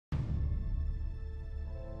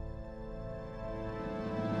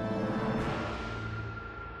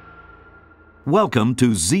Welcome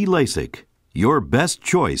to Lasik, your best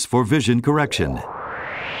choice for vision correction.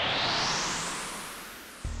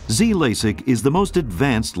 Lasik is the most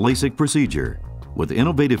advanced LASIK procedure with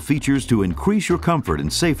innovative features to increase your comfort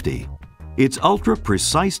and safety. Its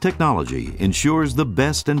ultra-precise technology ensures the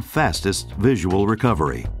best and fastest visual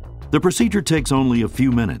recovery. The procedure takes only a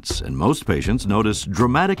few minutes, and most patients notice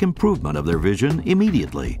dramatic improvement of their vision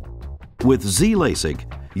immediately. With Lasik,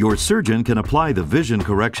 your surgeon can apply the vision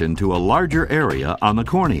correction to a larger area on the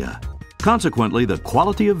cornea. Consequently, the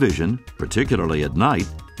quality of vision, particularly at night,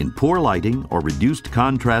 in poor lighting or reduced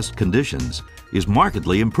contrast conditions, is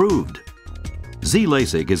markedly improved.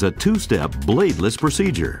 Lasik is a two-step bladeless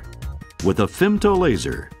procedure. With a femto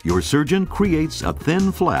laser, your surgeon creates a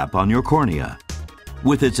thin flap on your cornea.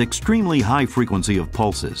 With its extremely high frequency of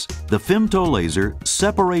pulses, the femto laser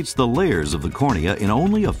separates the layers of the cornea in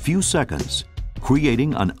only a few seconds,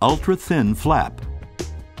 creating an ultra-thin flap.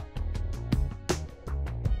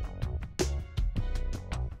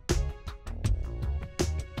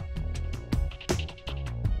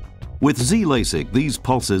 With Lasik, these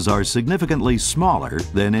pulses are significantly smaller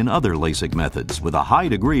than in other LASIK methods with a high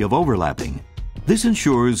degree of overlapping. This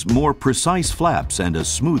ensures more precise flaps and a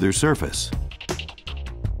smoother surface.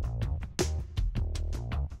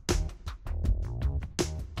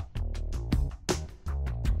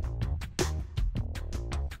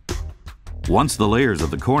 Once the layers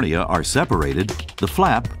of the cornea are separated, the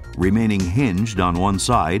flap, remaining hinged on one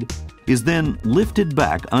side, is then lifted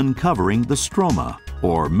back, uncovering the stroma,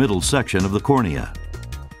 or middle section of the cornea.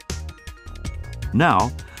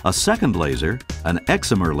 Now, a second laser, an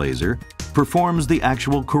excimer laser, performs the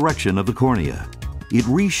actual correction of the cornea. It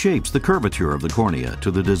reshapes the curvature of the cornea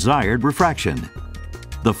to the desired refraction.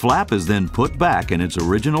 The flap is then put back in its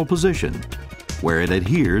original position, where it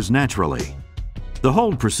adheres naturally. The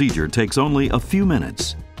whole procedure takes only a few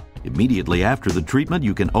minutes. Immediately after the treatment,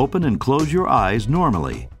 you can open and close your eyes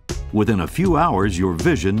normally. Within a few hours, your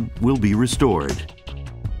vision will be restored.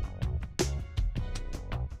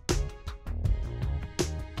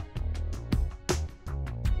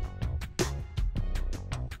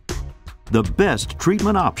 The best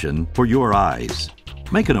treatment option for your eyes.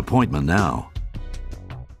 Make an appointment now.